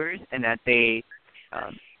right numbers, and that they,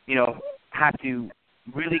 have to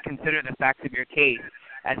really consider the facts of your case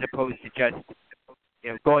as opposed to just,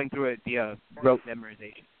 going through it via rote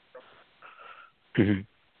memorization. Mm-hmm.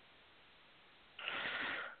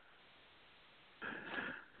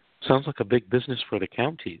 Sounds like a big business for the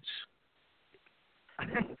counties.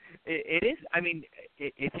 It is. I mean,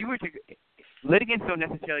 if you were to, litigants don't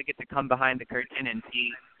necessarily get to come behind the curtain and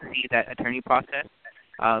see that attorney process.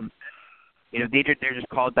 They're just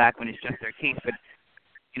called back when it's just their case. But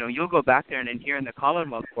you'll go back there, and then here in the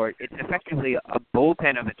Commonwealth Court, it's effectively a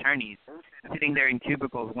bullpen of attorneys sitting there in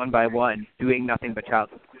cubicles one by one, doing nothing but child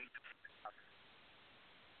support.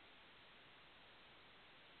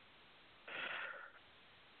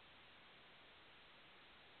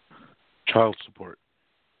 Child support,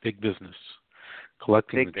 big business.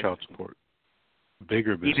 Collecting Big the child support,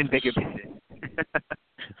 bigger business. Even bigger business.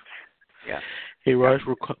 Yeah. Hey, Raj,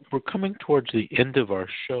 we're coming towards the end of our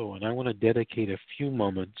show, and I want to dedicate a few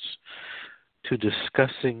moments to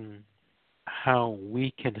discussing how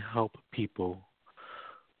we can help people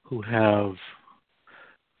who have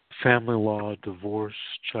family law, divorce,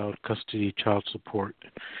 child custody, child support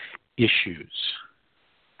issues,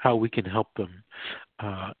 how we can help them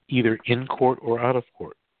either in court or out of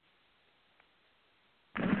court.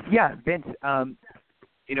 Yeah, Vince, I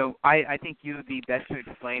think you would be best to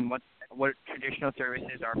explain what traditional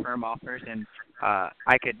services our firm offers, and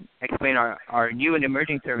I could explain our new and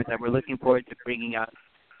emerging service that we're looking forward to bringing out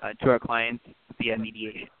to our clients via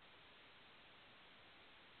mediation.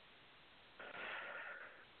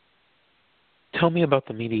 Tell me about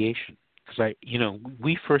the mediation, because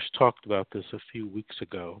we first talked about this a few weeks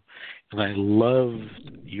ago, and I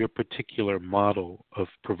loved your particular model of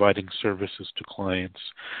providing services to clients,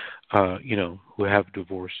 who have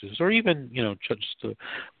divorces, or even, just a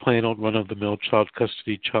plain old run-of-the-mill child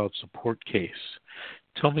custody, child support case.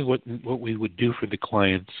 Tell me what we would do for the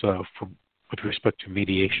clients with respect to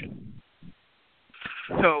mediation.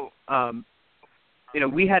 So,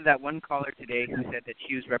 we had that one caller today who said that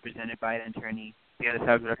she was represented by an attorney, the other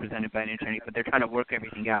side was represented by an attorney, but they're trying to work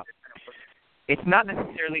everything out. It's not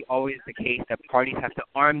necessarily always the case that parties have to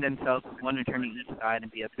arm themselves with one attorney each side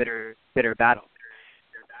and be a bitter battle.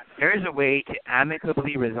 There is a way to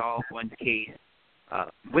amicably resolve one's case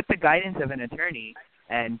with the guidance of an attorney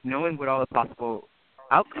and knowing what all the possible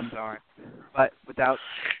outcomes are, but without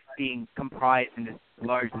being comprised in this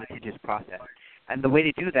large litigious process. And the way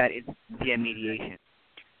to do that is via mediation.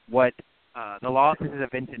 What the law offices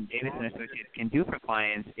of Vincent Davis and Associates can do for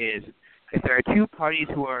clients is, if there are two parties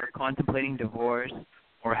who are contemplating divorce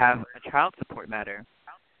or have a child support matter,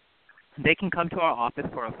 they can come to our office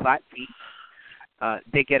for a flat fee.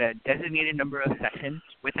 They get a designated number of sessions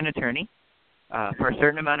with an attorney for a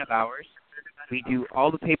certain amount of hours. We do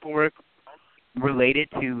all the paperwork related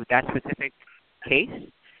to that specific case,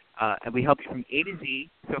 and we help you from A to Z.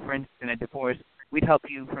 So, for instance, in a divorce, we'd help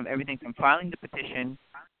you from everything from filing the petition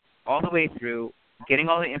all the way through getting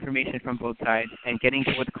all the information from both sides and getting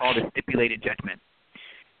to what's called a stipulated judgment.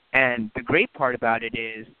 And the great part about it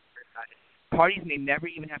is parties may never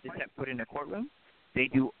even have to set foot in a courtroom. They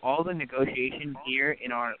do all the negotiation here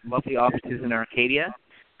in our lovely offices in Arcadia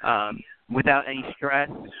without any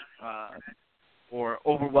stress or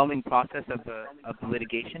overwhelming process of the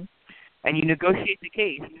litigation. And you negotiate the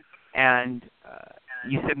case, and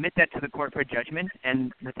you submit that to the court for judgment,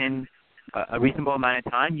 and within a reasonable amount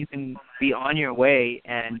of time, you can be on your way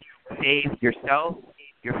and save yourself,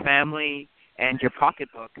 your family, and your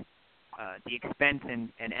pocketbook the expense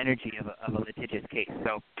and energy of a litigious case.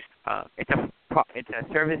 So it's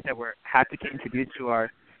a service that we're happy to introduce to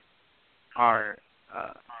our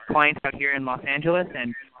clients out here in Los Angeles,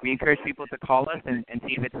 and we encourage people to call us and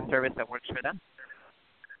see if it's a service that works for them.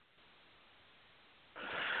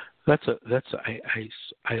 I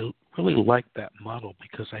really like that model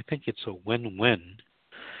because I think it's a win-win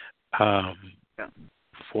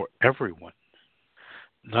for everyone,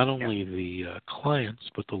 not only the clients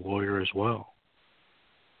but the lawyer as well.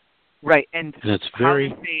 Right, and it's very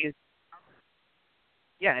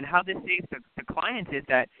how this saves the clients is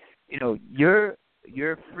that you're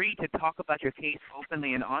free to talk about your case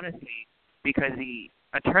openly and honestly, because the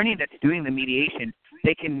attorney that's doing the mediation,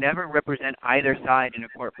 they can never represent either side in a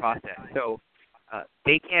court process. So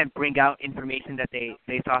they can't bring out information that they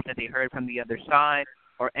thought that they heard from the other side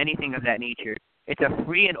or anything of that nature. It's a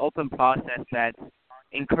free and open process that's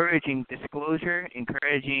encouraging disclosure,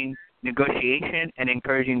 encouraging negotiation, and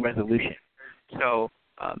encouraging resolution. So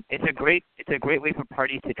it's a great way for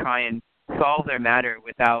parties to try and solve their matter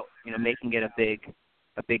without making it a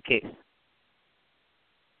big case.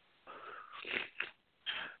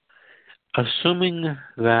 Assuming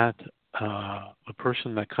that a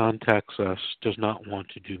person that contacts us does not want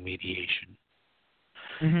to do mediation.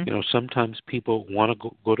 Mm-hmm. Sometimes people want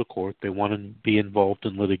to go to court. They want to be involved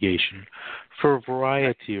in litigation for a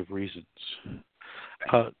variety of reasons.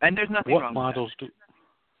 And there's nothing wrong with that.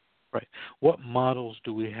 Right. What models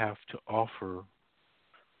do we have to offer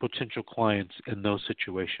potential clients in those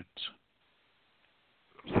situations?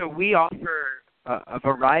 So we offer a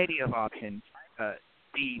variety of options.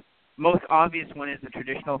 The most obvious one is the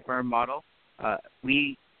traditional firm model.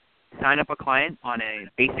 We sign up a client on a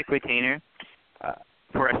basic retainer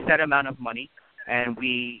for a set amount of money, and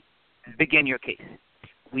we begin your case.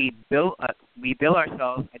 We bill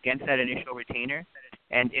ourselves against that initial retainer,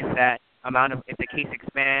 and if the case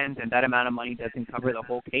expands and that amount of money doesn't cover the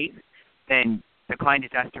whole case, then the client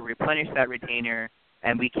is asked to replenish that retainer,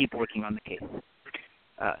 and we keep working on the case.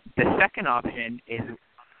 The second option is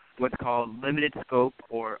what's called limited scope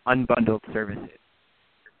or unbundled services.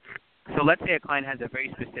 So let's say a client has a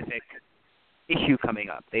very specific issue coming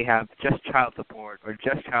up. They have just child support or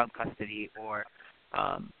just child custody or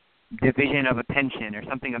division of a pension or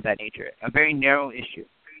something of that nature, a very narrow issue.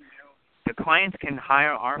 The clients can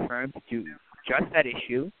hire our firm to do just that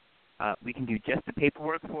issue. We can do just the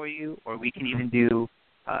paperwork for you, or we can even do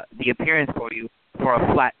the appearance for you for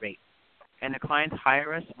a flat rate. And the clients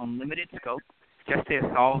hire us on limited scope just to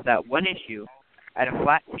solve that one issue at a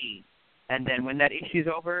flat fee. And then when that issue is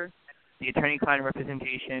over, the attorney-client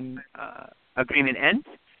representation agreement ends,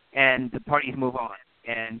 and the parties move on.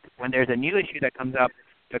 And when there's a new issue that comes up,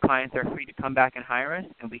 the clients are free to come back and hire us,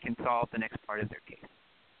 and we can solve the next part of their case.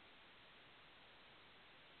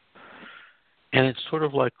 And it's sort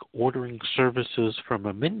of like ordering services from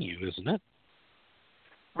a menu, isn't it?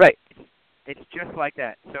 Right. It's just like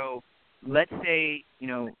that. So let's say,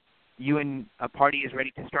 you and a party is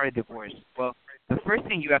ready to start a divorce. Well, the first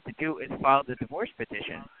thing you have to do is file the divorce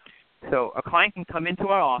petition. So a client can come into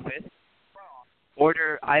our office,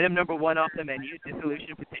 order item number 1 off the menu,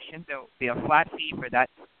 dissolution petition. There'll be a flat fee for that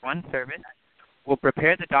one service. We'll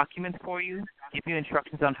prepare the documents for you, give you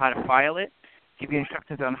instructions on how to file it, give you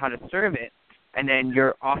instructions on how to serve it, and then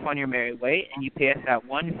you're off on your merry way, and you pay us that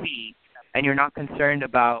one fee, and you're not concerned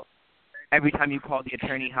about every time you call the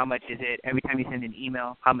attorney, how much is it? Every time you send an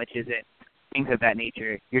email, how much is it? Things of that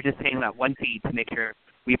nature. You're just paying that one fee to make sure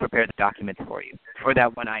we prepare the documents for you, or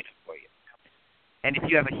that one item for you. And if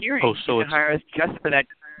you have a hearing, you can hire us just for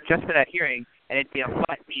that hearing, and it'd be a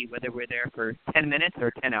flat fee whether we're there for 10 minutes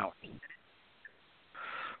or 10 hours.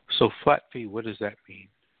 So flat fee, what does that mean?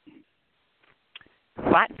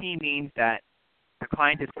 Flat fee means that the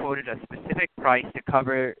client is quoted a specific price to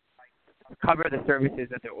cover the services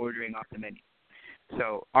that they're ordering off the menu.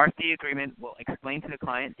 So our fee agreement will explain to the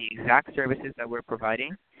client the exact services that we're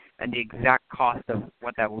providing and the exact cost of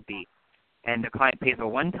what that will be. And the client pays a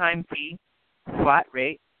one-time fee, flat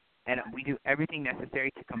rate, and we do everything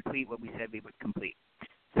necessary to complete what we said we would complete.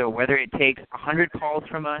 So whether it takes 100 calls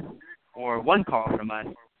from us or one call from us,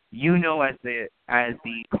 as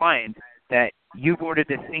the client that you've ordered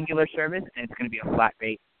this singular service, and it's going to be a flat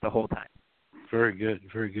rate the whole time. Very good,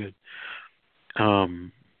 very good.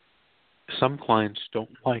 Some clients don't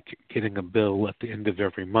like getting a bill at the end of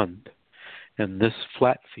every month, and this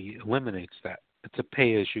flat fee eliminates that. It's a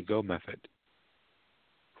pay-as-you-go method.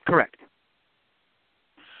 Correct.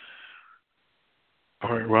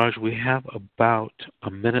 All right, Raj, we have about a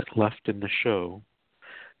minute left in the show.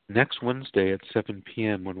 Next Wednesday at 7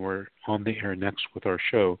 p.m. when we're on the air next with our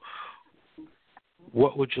show,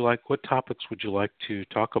 what topics would you like to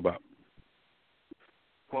talk about?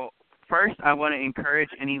 Well, first, I want to encourage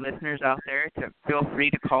any listeners out there to feel free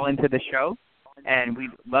to call into the show, and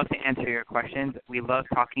we'd love to answer your questions. We love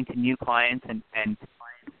talking to new clients and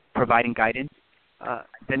providing guidance.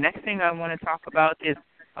 The next thing I want to talk about is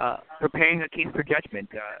preparing a case for judgment.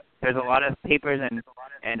 There's a lot of papers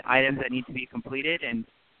and items that need to be completed, and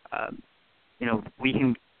we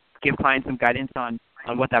can give clients some guidance on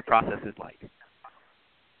what that process is like.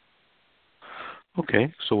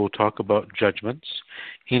 Okay, so we'll talk about judgments.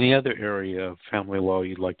 Any other area of family law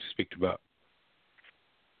you'd like to speak about?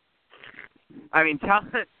 I mean,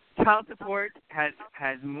 child support has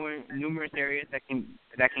more numerous areas that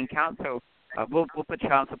can count. So we'll put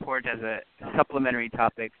child support as a supplementary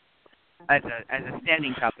topic, as a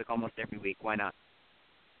standing topic almost every week. Why not?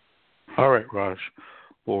 All right, Raj.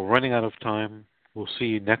 Well, we're running out of time. We'll see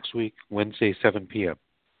you next week, Wednesday, 7 p.m.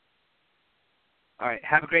 All right.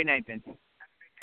 Have a great night, Vince.